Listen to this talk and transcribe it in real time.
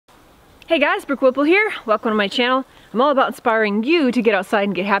Hey guys, Brooke Whipple here. Welcome to my channel. I'm all about inspiring you to get outside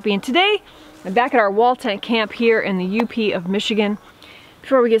and get happy. And today, I'm back at our wall tent camp here in the UP of Michigan.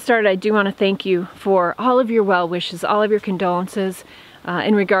 Before we get started, I do want to thank you for all of your well wishes, all of your condolences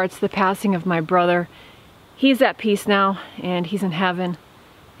in regards to the passing of my brother. He's at peace now, and he's in heaven,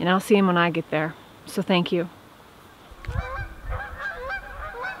 and I'll see him when I get there. So thank you.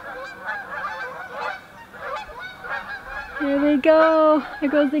 There they go. There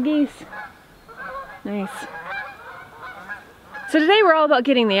goes the geese. Nice. So today we're all about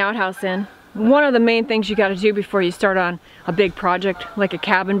getting the outhouse in. One of the main things you got to do before you start on a big project like a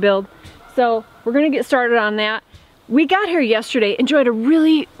cabin build. So we're going to get started on that. We got here yesterday, enjoyed a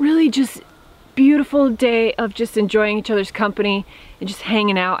really just beautiful day of just enjoying each other's company and just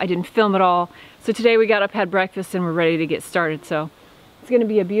hanging out. I didn't film at all. So today we got up, had breakfast, and we're ready to get started. So it's going to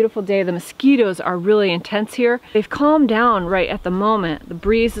be a beautiful day. The mosquitoes are really intense here. They've calmed down right at the moment. The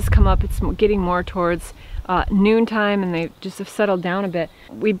breeze has come up. It's getting more towards noontime, and they just have settled down a bit.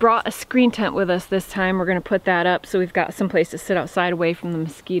 We brought a screen tent with us this time. We're going to put that up so we've got some place to sit outside away from the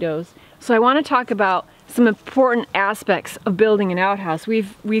mosquitoes. So I want to talk about some important aspects of building an outhouse.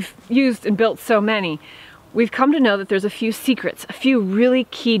 We've used and built so many. We've come to know that there's a few secrets, a few really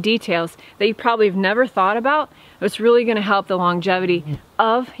key details that you probably have never thought about. It's really going to help the longevity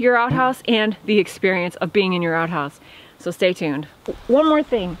of your outhouse and the experience of being in your outhouse. So stay tuned. One more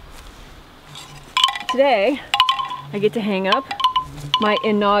thing. Today, I get to hang up my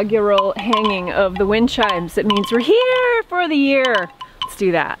inaugural hanging of the wind chimes. It means we're here for the year. Let's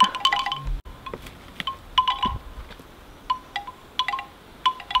do that.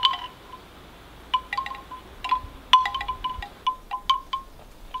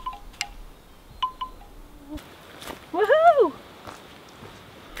 Woohoo!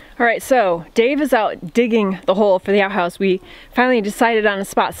 All right, so Dave is out digging the hole for the outhouse. We finally decided on a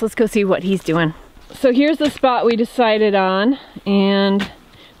spot, so let's go see what he's doing. So here's the spot we decided on, and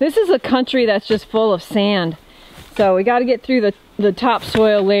this is a country that's just full of sand. So we got to get through the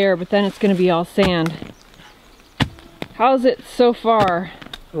topsoil layer, but then it's going to be all sand. How's it so far?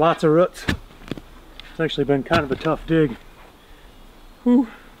 Lots of roots. It's actually been kind of a tough dig. Whew.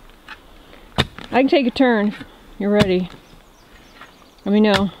 I can take a turn if you're ready. Let me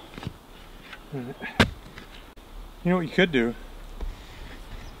know. You know what you could do?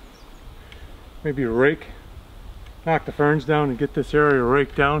 Maybe a rake. Knock the ferns down and get this area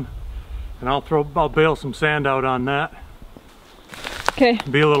raked down. And I'll bail some sand out on that. Okay.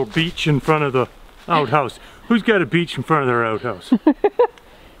 Be a little beach in front of the outhouse. Who's got a beach in front of their outhouse?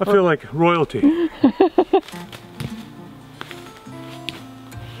 I feel like royalty. It's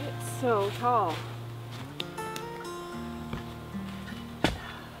so tall.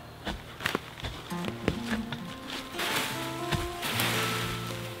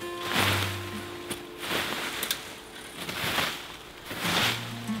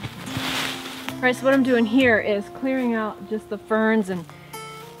 Alright, so what I'm doing here is clearing out just the ferns, and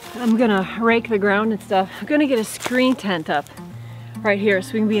I'm gonna rake the ground and stuff. I'm gonna get a screen tent up right here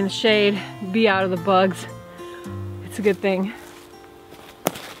so we can be in the shade, be out of the bugs. It's a good thing.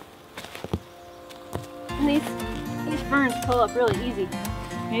 And these ferns pull up really easy.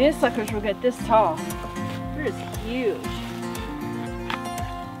 I mean, these suckers will get this tall. They're just huge.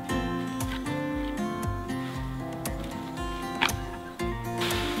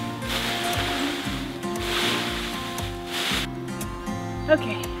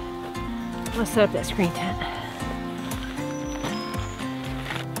 Okay, let's set up that screen tent.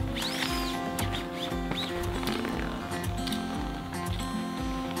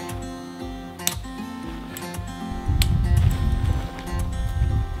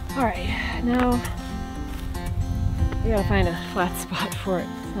 All right, now we gotta find a flat spot for it.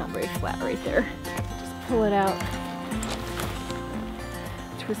 It's not very flat right there. Just pull it out,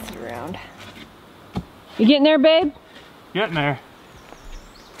 twist it around. You getting there, babe? Getting there.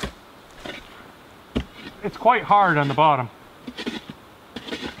 It's quite hard on the bottom.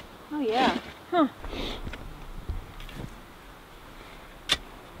 Oh yeah, huh.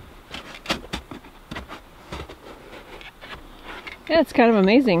 Yeah, it's kind of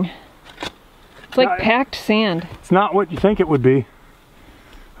amazing. It's like packed sand. It's not what you think it would be.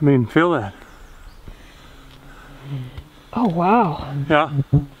 I mean, feel that. Oh wow. Yeah.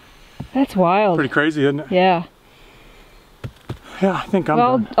 That's wild. Pretty crazy, isn't it? Yeah. Yeah, I think I'm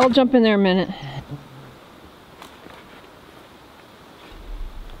done. I'll jump in there a minute.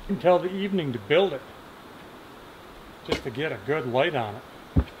 Until the evening to build it, just to get a good light on it.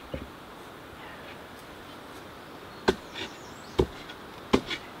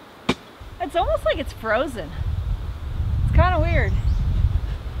 It's almost like it's frozen. It's kind of weird.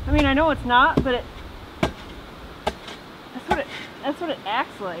 I mean, I know it's not, but that's what it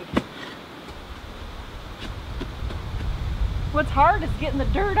acts like. What's hard is getting the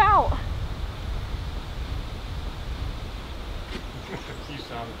dirt out. You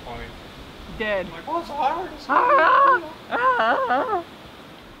sounded funny. Dead. I'm like, what's hard?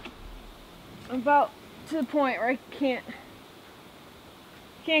 I'm about to the point where I can't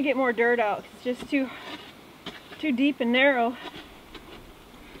get more dirt out. It's just too deep and narrow.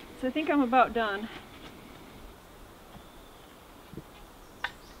 So I think I'm about done.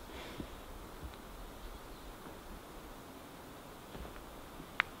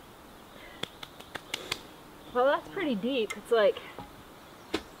 Well, that's pretty deep. It's like,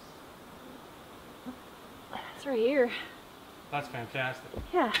 it's right here. That's fantastic.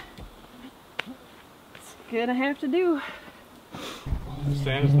 Yeah. It's gonna have to do. The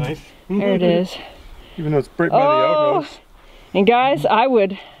sand is nice. There it is. Even though it's right by the outhouse. And guys,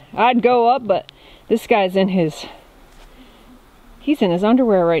 I'd go up, but this guy's he's in his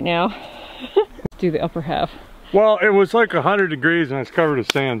underwear right now. Let's do the upper half. Well, it was like 100 degrees and it's covered with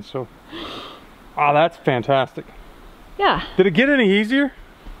sand, so. Oh, that's fantastic. Yeah. Did it get any easier?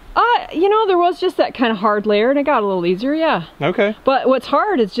 You know, there was just that kind of hard layer and it got a little easier, yeah. Okay. But what's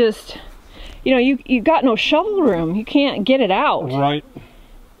hard is just, you know, you got no shovel room. You can't get it out. Right.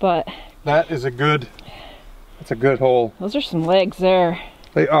 But that's a good hole. Those are some legs there.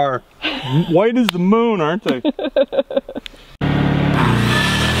 They are. White as the moon, aren't they?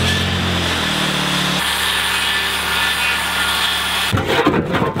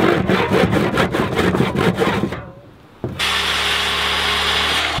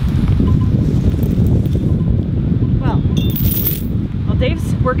 Well,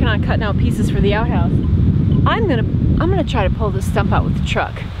 Dave's working on cutting out pieces for the outhouse. I'm gonna try to pull this stump out with the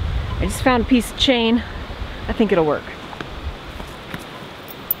truck. I just found a piece of chain. I think it'll work.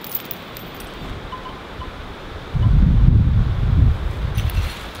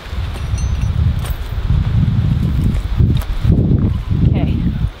 Okay.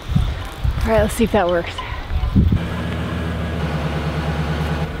 All right, let's see if that works.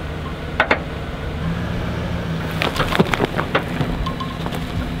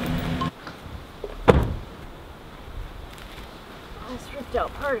 I stripped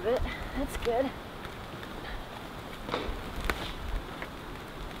out part of it. That's good.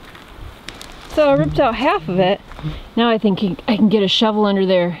 So I ripped out half of it. Now I think I can get a shovel under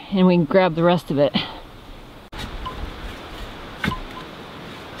there and we can grab the rest of it.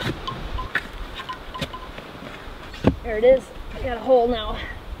 There it is. I got a hole now.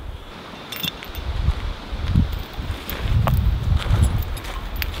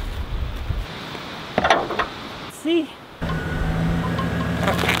 Let's see.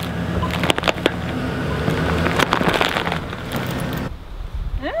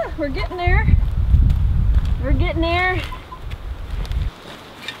 Yeah, we're getting there. We're getting there.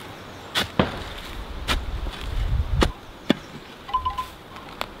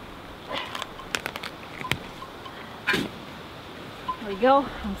 There we go.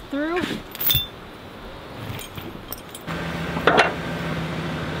 I'm through.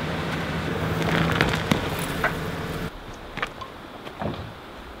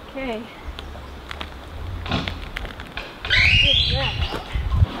 Okay. Get that out.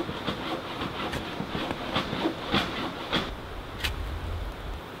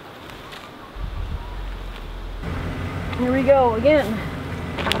 Here we go again.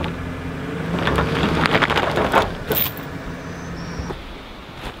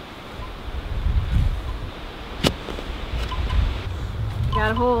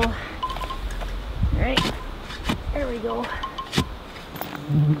 Got a hole. All right, there we go.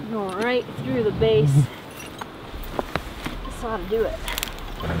 Going right through the base. This ought to do it.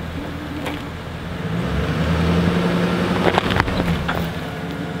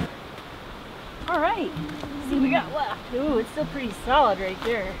 All right, let's see what we got left. Ooh, it's still pretty solid right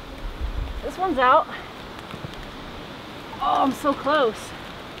there. This one's out. Oh, I'm so close.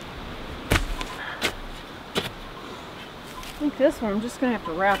 I think this one I'm just gonna have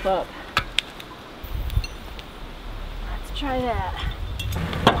to wrap up. Let's try that.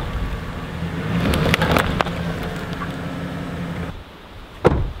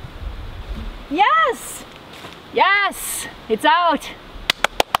 Yes! Yes! It's out!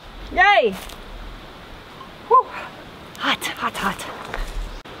 Yay! Whew. Hot, hot, hot.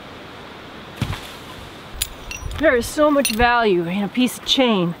 There is so much value in a piece of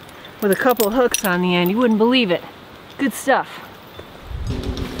chain with a couple of hooks on the end. You wouldn't believe it. Good stuff.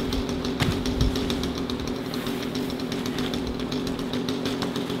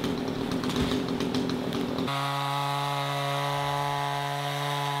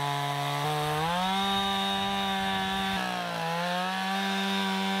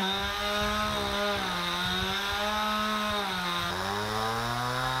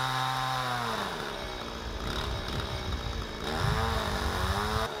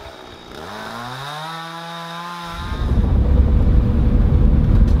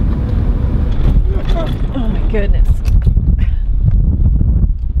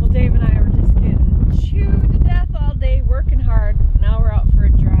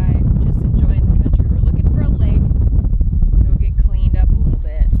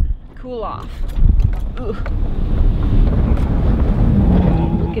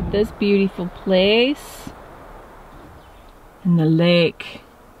 this beautiful place. And the lake.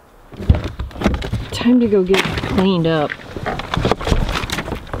 Time to go get cleaned up.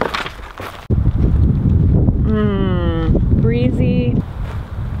 Breezy.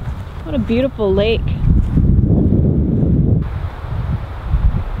 What a beautiful lake.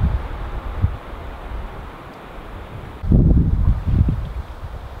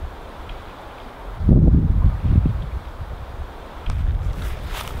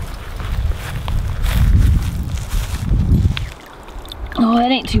 Oh,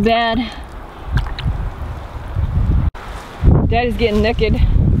 that ain't too bad. Daddy's getting naked.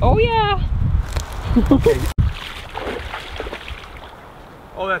 Oh yeah.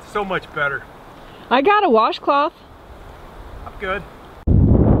 Oh, that's so much better. I got a washcloth. I'm good.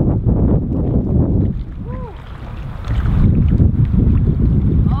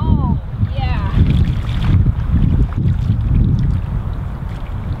 Oh, yeah.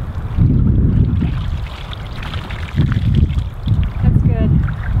 That's good.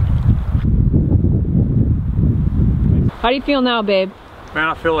 How do you feel now, babe? Man,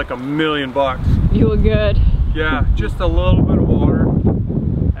 I feel like $1,000,000. You look good. Yeah, just a little bit of water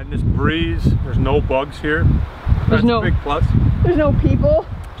and this breeze. There's no bugs here. That's a big plus. There's no people.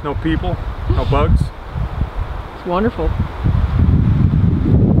 There's no people, no bugs. It's wonderful.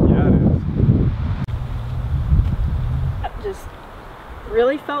 Yeah, it is. That just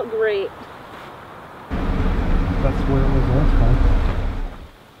really felt great. That's the way it was last time.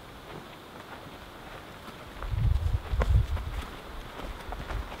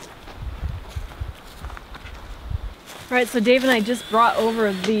 All right, so Dave and I just brought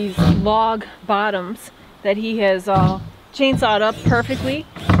over these log bottoms that he has chainsawed up perfectly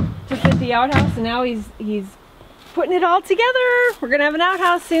to fit the outhouse, and now he's putting it all together. We're gonna have an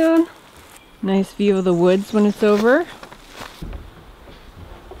outhouse soon. Nice view of the woods when it's over.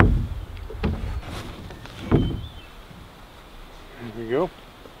 There we go.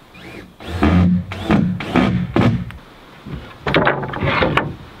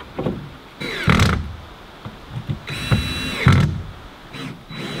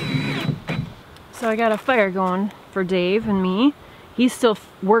 So I got a fire going for Dave and me. He's still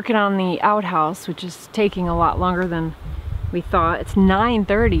working on the outhouse, which is taking a lot longer than we thought. It's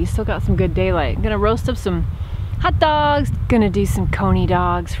 9:30, still got some good daylight. I'm gonna roast up some hot dogs, gonna do some coney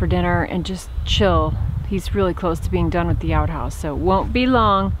dogs for dinner and just chill. He's really close to being done with the outhouse, so it won't be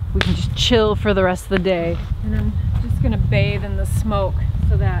long. We can just chill for the rest of the day. And I'm just gonna bathe in the smoke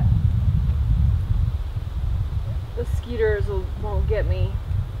so that the mosquitoes won't get me.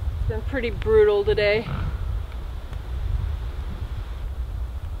 It's been pretty brutal today.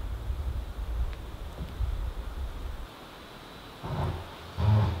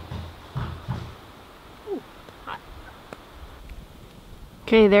 Ooh, hot.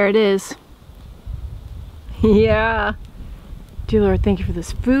 Okay, there it is. Yeah. Dear Lord, thank you for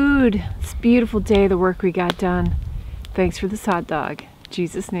this food, this beautiful day, the work we got done. Thanks for this hot dog. In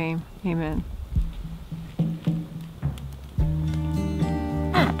Jesus' name, amen.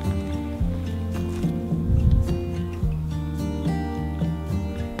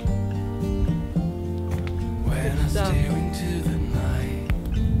 Stare into the night,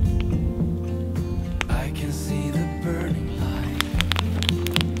 I can see the burning light,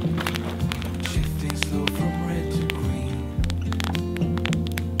 shifting slow from red to green.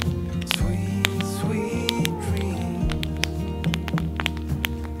 Sweet, sweet dreams.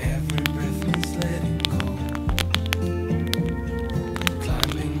 Every breath means letting go.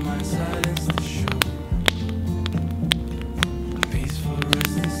 Climbing my silence to show. Peaceful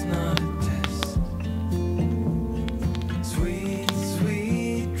rest is not a test. Sweet,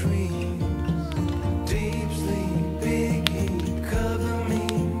 sweet dreams, deep sleep, big heat, cover me,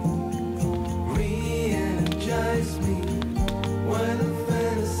 re-energize me, while I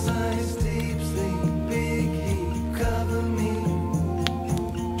fantasize, deep sleep, big heat, cover me,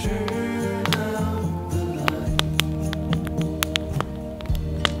 turn out the light.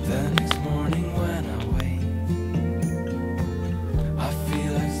 The next morning when I wake, I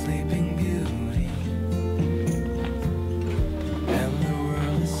feel like Sleeping Beauty. And the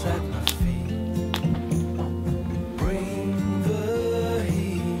world is at my feet. Bring the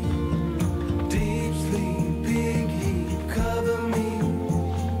heat, deep sleep, big heat, cover me,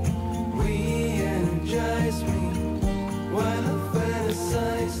 re-energize me, while I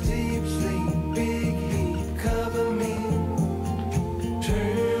fantasize, deep sleep, big heat, cover me,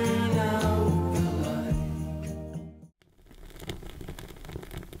 turn out the light.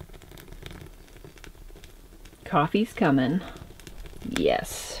 Coffee's coming.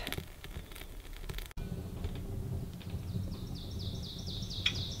 Yes.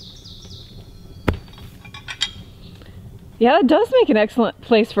 Yeah, it does make an excellent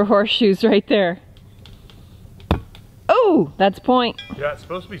place for horseshoes right there. Oh, that's point. Yeah, it's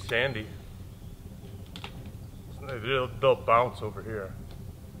supposed to be sandy. They'll bounce over here.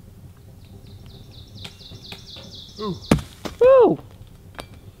 Ooh. Woo!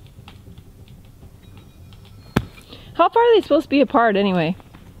 How far are they supposed to be apart anyway?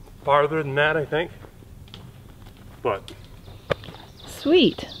 Farther than that, I think. But,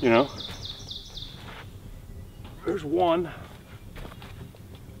 Sweet. you know, there's one.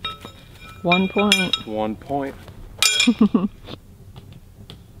 1 point. 1 point. That's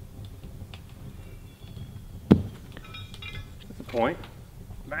a point.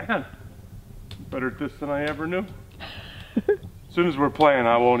 Man, better at this than I ever knew. As soon as we're playing,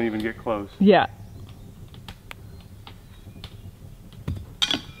 I won't even get close. Yeah.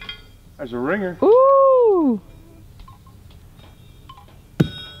 There's a ringer. Ooh!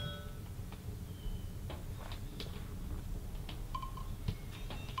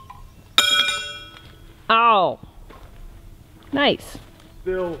 Ow! Nice.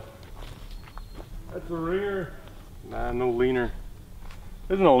 Still, that's a ringer. Nah, no leaner.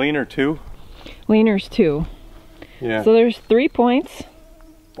 Isn't a leaner 2? Leaner's 2. Yeah. So there's 3 points.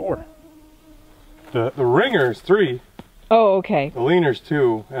 4. The ringer is 3. Oh, okay. The leaner's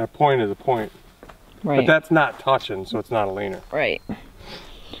 2, and a point is a point. Right. But that's not touching, so it's not a leaner. Right.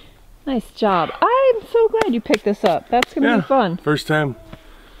 Nice job. I'm so glad you picked this up. That's gonna be fun. First time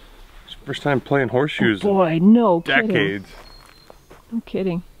playing horseshoes. Oh boy, no in kidding. decades. No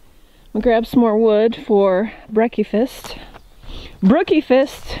kidding. I'm gonna grab some more wood for breakfast.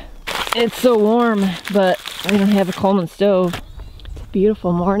 Breakfast. It's so warm, but we don't have a Coleman stove. It's a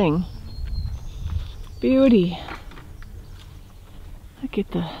beautiful morning. Beauty. Look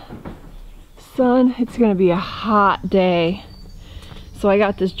at the sun. It's gonna be a hot day. So I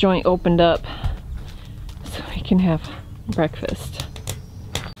got this joint opened up so we can have breakfast.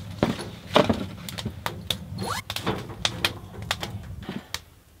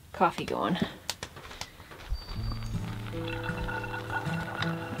 Coffee going.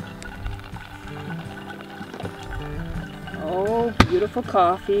 Oh, beautiful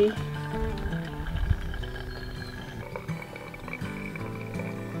coffee.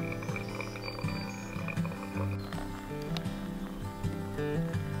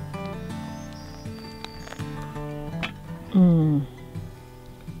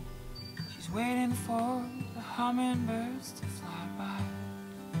 She's waiting for the hummingbirds to fly by,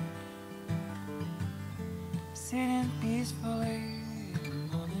 sitting peacefully in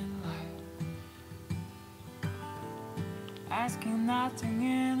the morning light, asking nothing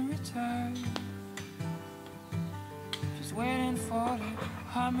in return. She's waiting for the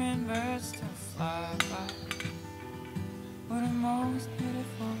hummingbirds to fly by with the most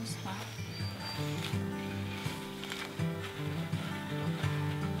beautiful smile.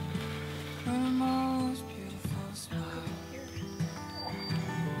 With the most beautiful smile.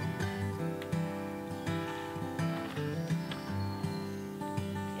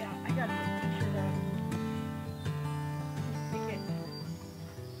 Yeah, I got a picture of that.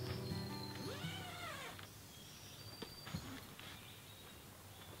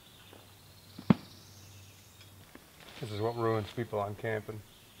 This is what ruins people on camping.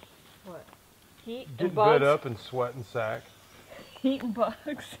 What? Heat and Getting bugs? bit up and sweat and sack. Heat and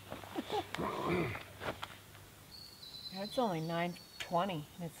bugs. It's only 9:20.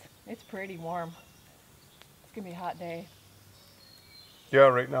 It's pretty warm. It's gonna be a hot day. Yeah,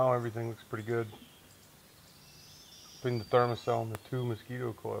 right now everything looks pretty good. Between the thermocell and the 2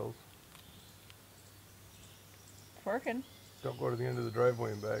 mosquito coils. It's working. Don't go to the end of the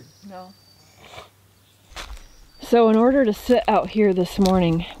driveway and back. No. So in order to sit out here this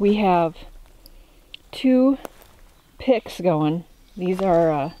morning, we have 2 picks going. These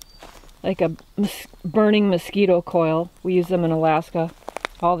are like a burning mosquito coil. We use them in Alaska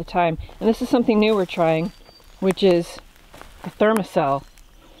all the time. And this is something new we're trying, which is a thermocell.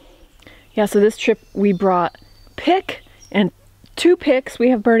 Yeah, so this trip we brought pick and 2 picks we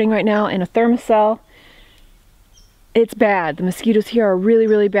have burning right now and a thermocell. It's bad. The mosquitoes here are really,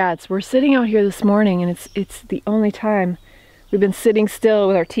 really bad. So we're sitting out here this morning and it's the only time we've been sitting still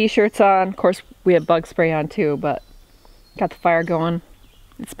with our t-shirts on. Of course, we have bug spray on too, but got the fire going.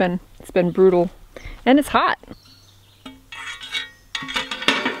 It's been brutal. And it's hot. I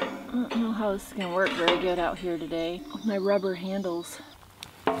don't know how this is gonna work very good out here today with my rubber handles.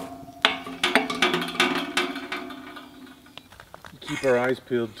 Keep our eyes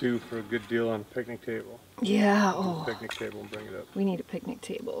peeled too for a good deal on a picnic table. Yeah, oh. Picnic table and bring it up. We need a picnic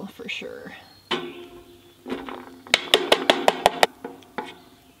table for sure.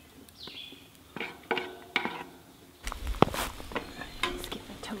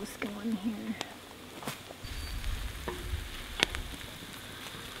 toast going here.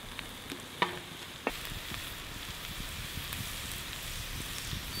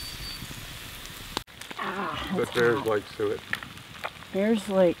 But bears like suet. Bears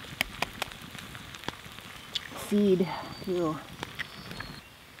like seed too.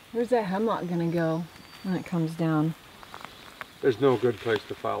 Where's that hemlock gonna go when it comes down? There's no good place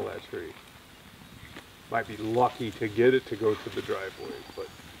to file that tree. Might be lucky to get it to go to the driveway, but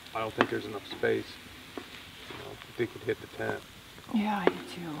I don't think there's enough space. You know, I think it could hit the tent. Yeah, I do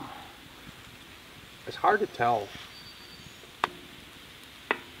too. It's hard to tell.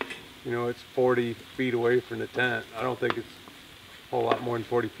 You know, it's 40 feet away from the tent. I don't think it's a whole lot more than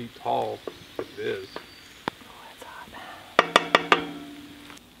 40 feet tall, if it is. Oh, it's hot.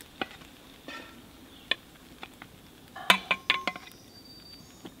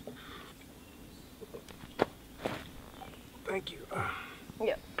 Thank you.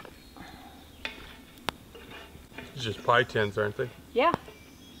 Yep. It's just pie tins, aren't they? Yeah,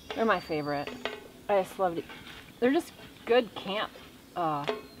 they're my favorite. I just loved it. They're just good camp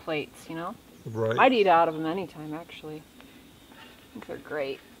plates, you know? Right. I'd eat out of them anytime, actually. I think they're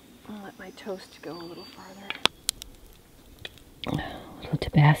great. I'll let my toast go a little farther. A little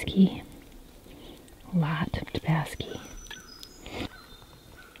Tabasco. A lot of Tabasco.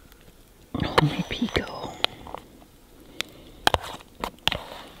 Oh, my pico.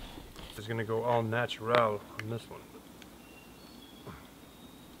 It's gonna go all natural on this one.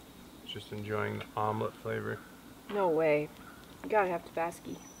 Just enjoying the omelet flavor. No way. You gotta have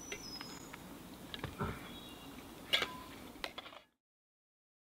Tabasco.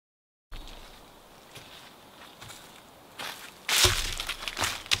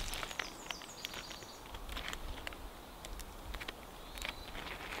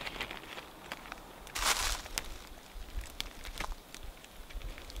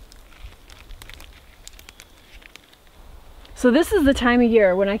 So this is the time of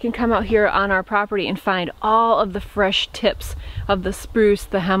year when I can come out here on our property and find all of the fresh tips of the spruce,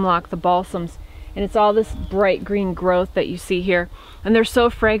 the hemlock, the balsams, and it's all this bright green growth that you see here. And they're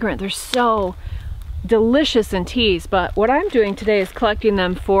so fragrant, they're so delicious in teas. But what I'm doing today is collecting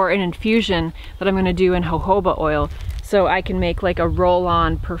them for an infusion that I'm gonna do in jojoba oil, so I can make like a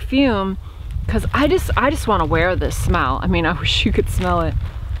roll-on perfume, because I just want to wear this smell. I mean, I wish you could smell it.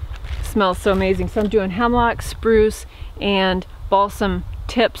 It smells so amazing. So I'm doing hemlock, spruce, and balsam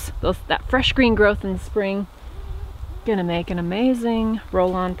tips, that fresh green growth in the spring. Gonna make an amazing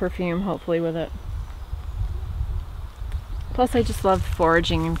roll-on perfume, hopefully, with it. Plus, I just love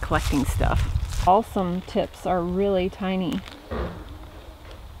foraging and collecting stuff. Balsam tips are really tiny.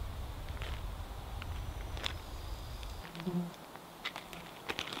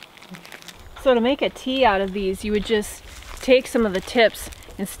 So to make a tea out of these, you would just take some of the tips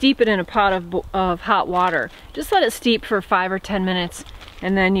and steep it in a pot of hot water. Just let it steep for 5 or 10 minutes,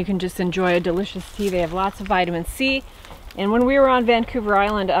 and then you can just enjoy a delicious tea. They have lots of vitamin C. And when we were on Vancouver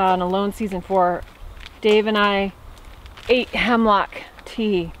Island on Alone Season 4, Dave and I ate hemlock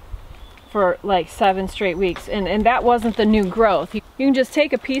tea for like 7 straight weeks, and that wasn't the new growth. You can just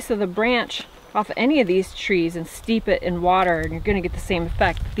take a piece of the branch off of any of these trees and steep it in water, and you're gonna get the same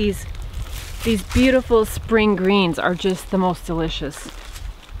effect. These beautiful spring greens are just the most delicious.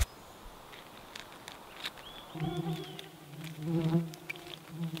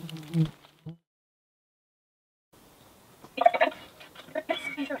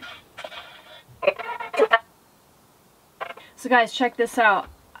 So guys, check this out.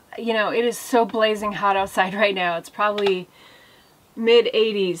 You know, it is so blazing hot outside right now. It's probably mid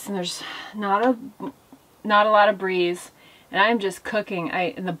 80s and there's not a lot of breeze, and I'm just cooking.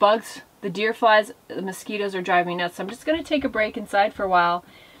 And the bugs, the deer flies, the mosquitoes are driving me nuts. So I'm just gonna take a break inside for a while.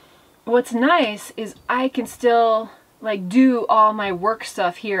 What's nice is I can still like do all my work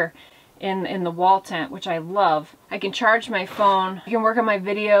stuff here in the wall tent, which I love. I can charge my phone, I can work on my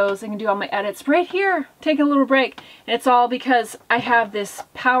videos, I can do all my edits right here, take a little break. And it's all because I have this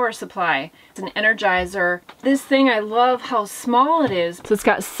power supply. It's an Energizer. This thing, I love how small it is. So it's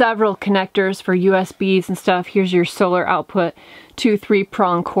got several connectors for USBs and stuff. Here's your solar output, 2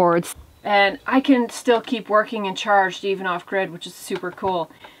 3-prong cords. And I can still keep working and charged even off grid, which is super cool.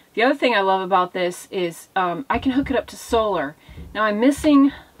 The other thing I love about this is I can hook it up to solar. Now I'm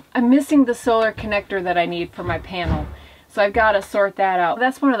missing the solar connector that I need for my panel, so I've got to sort that out.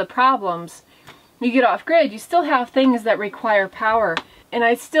 That's one of the problems. When you get off grid, you still have things that require power, and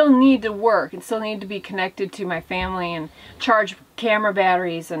I still need to work and still need to be connected to my family and charge camera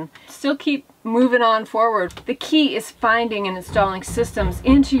batteries and still keep moving on forward. The key is finding and installing systems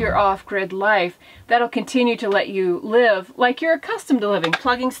into your off-grid life that'll continue to let you live like you're accustomed to living,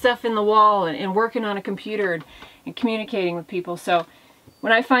 plugging stuff in the wall and working on a computer and communicating with people. So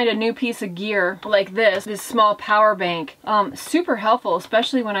when I find a new piece of gear like this small power bank, super helpful,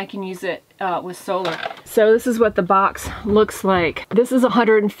 especially when I can use it with solar. So this is what the box looks like. This is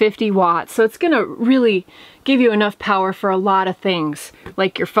 150 watts, so it's gonna really give you enough power for a lot of things,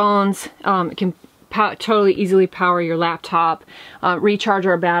 like your phones. It can totally easily power your laptop, recharge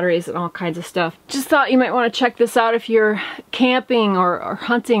our batteries and all kinds of stuff. Just thought you might want to check this out if you're camping or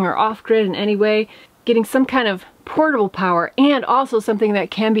hunting or off-grid in any way. Getting some kind of portable power and also something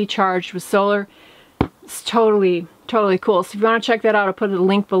that can be charged with solar. It's totally cool. So if you want to check that out, I'll put a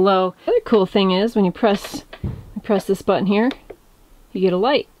link below. The other cool thing is when you press this button here, you get a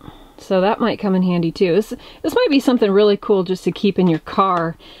light. So that might come in handy too. This might be something really cool just to keep in your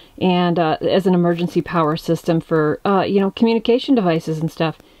car and as an emergency power system for you know, communication devices and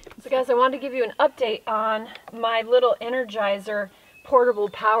stuff. So guys, I wanted to give you an update on my little Energizer portable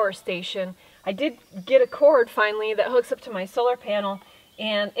power station. I did get a cord finally that hooks up to my solar panel,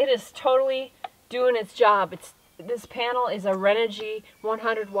 and it is totally doing its job. This panel is a Renogy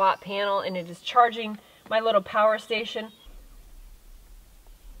 100 watt panel, and it is charging my little power station.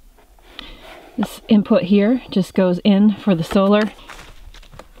 This input here just goes in for the solar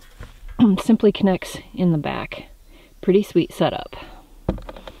and simply connects in the back. Pretty sweet setup. I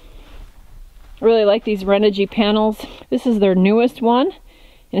really like these Renogy panels. This is their newest one.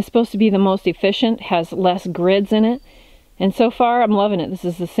 And it's supposed to be the most efficient, has less grids in it. And so far, I'm loving it. This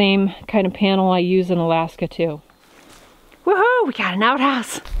is the same kind of panel I use in Alaska too. Woohoo! We got an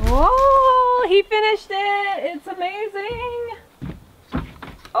outhouse! Whoa! He finished it! It's amazing!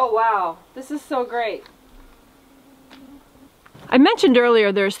 Oh wow, this is so great. I mentioned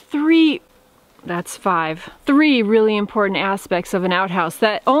earlier there's three really important aspects of an outhouse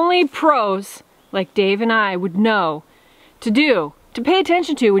that only pros like Dave and I would know to pay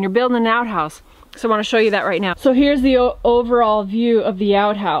attention to when you're building an outhouse. So I want to show you that right now. So here's the overall view of the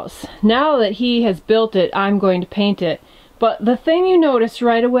outhouse. Now that he has built it, I'm going to paint it. But the thing you notice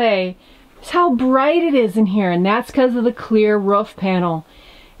right away is how bright it is in here, and that's because of the clear roof panel.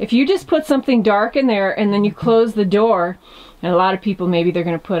 If you just put something dark in there and then you close the door, and a lot of people maybe they're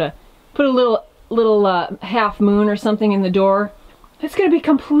going to put a little half moon or something in the door, it's going to be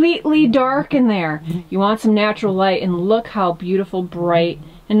completely dark in there. You want some natural light, and look how beautiful, bright,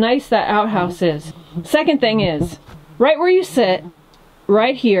 and nice that outhouse is. Second thing is, right where you sit,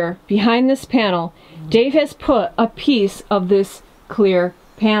 right here, behind this panel, Dave has put a piece of this clear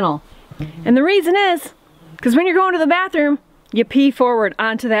panel. And the reason is, because when you're going to the bathroom, you pee forward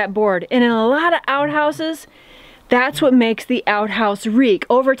onto that board. And in a lot of outhouses, that's what makes the outhouse reek.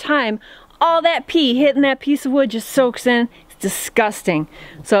 Over time, all that pee hitting that piece of wood just soaks in. Disgusting.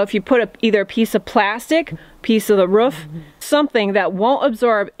 So if you put either a piece of plastic, piece of the roof, something that won't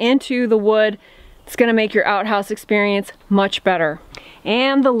absorb into the wood, it's going to make your outhouse experience much better.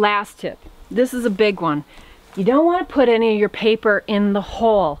 And the last tip, this is a big one. You don't want to put any of your paper in the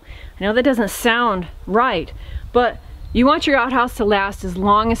hole. I know that doesn't sound right, but you want your outhouse to last as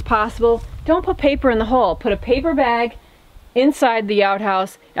long as possible. Don't put paper in the hole. Put a paper bag inside the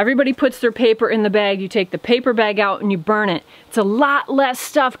outhouse. Everybody puts their paper in the bag. You take the paper bag out and you burn it. It's a lot less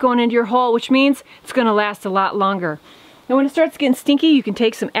stuff going into your hole, which means it's going to last a lot longer. And when it starts getting stinky, you can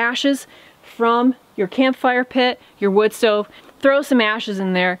take some ashes from your campfire pit, your wood stove, throw some ashes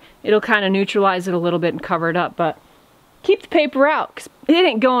in there. It'll kind of neutralize it a little bit and cover it up, but keep the paper out because it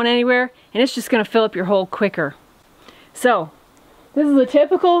ain't going anywhere and it's just going to fill up your hole quicker. So this is a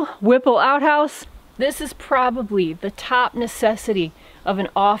typical Whipple outhouse. This is probably the top necessity of an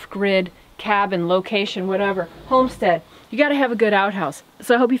off-grid cabin, location, whatever, homestead. You got to have a good outhouse.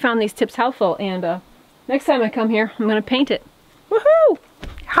 So I hope you found these tips helpful, and next time I come here, I'm going to paint it. Woohoo!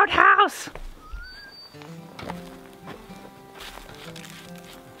 Outhouse!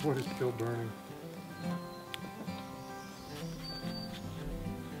 What is still burning?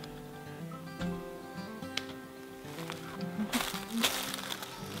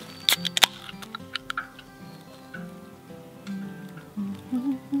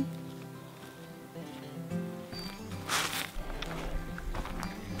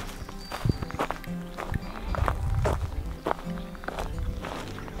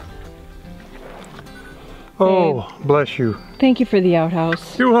 Oh, bless you. Thank you for the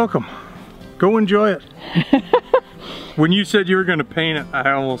outhouse. You're welcome. Go enjoy it. When you said you were going to paint it,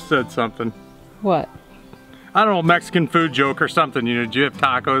 I almost said something. What? I don't know, Mexican food joke or something. You know, did you have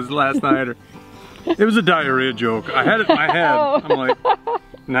tacos last night? Or it was a diarrhea joke. I had it in my head. Oh. I'm like,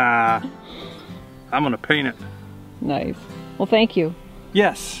 nah. I'm gonna paint it. Nice. Well, thank you.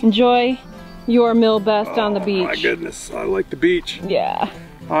 Yes. Enjoy your mill best on the beach. My goodness, I like the beach. Yeah.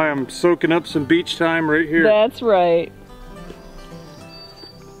 I am soaking up some beach time right here. That's right.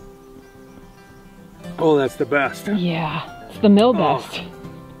 Oh, that's the best. Yeah, it's the mill best.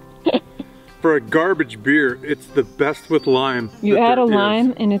 For a garbage beer, it's the best with lime. You add a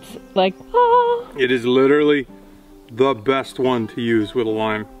lime and it's like, oh. It is literally the best one to use with a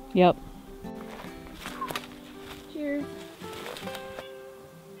lime. Yep. Cheers.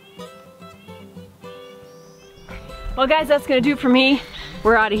 Well guys, that's gonna do it for me.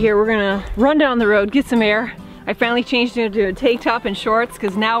 We're out of here. We're gonna run down the road, get some air. I finally changed into a tank top and shorts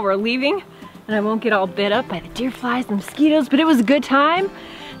because now we're leaving and I won't get all bit up by the deer flies and mosquitoes, but it was a good time.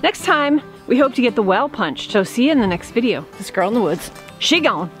 Next time, we hope to get the well punched. So see you in the next video. This girl in the woods, she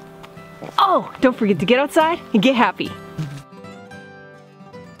gone. Oh, don't forget to get outside and get happy.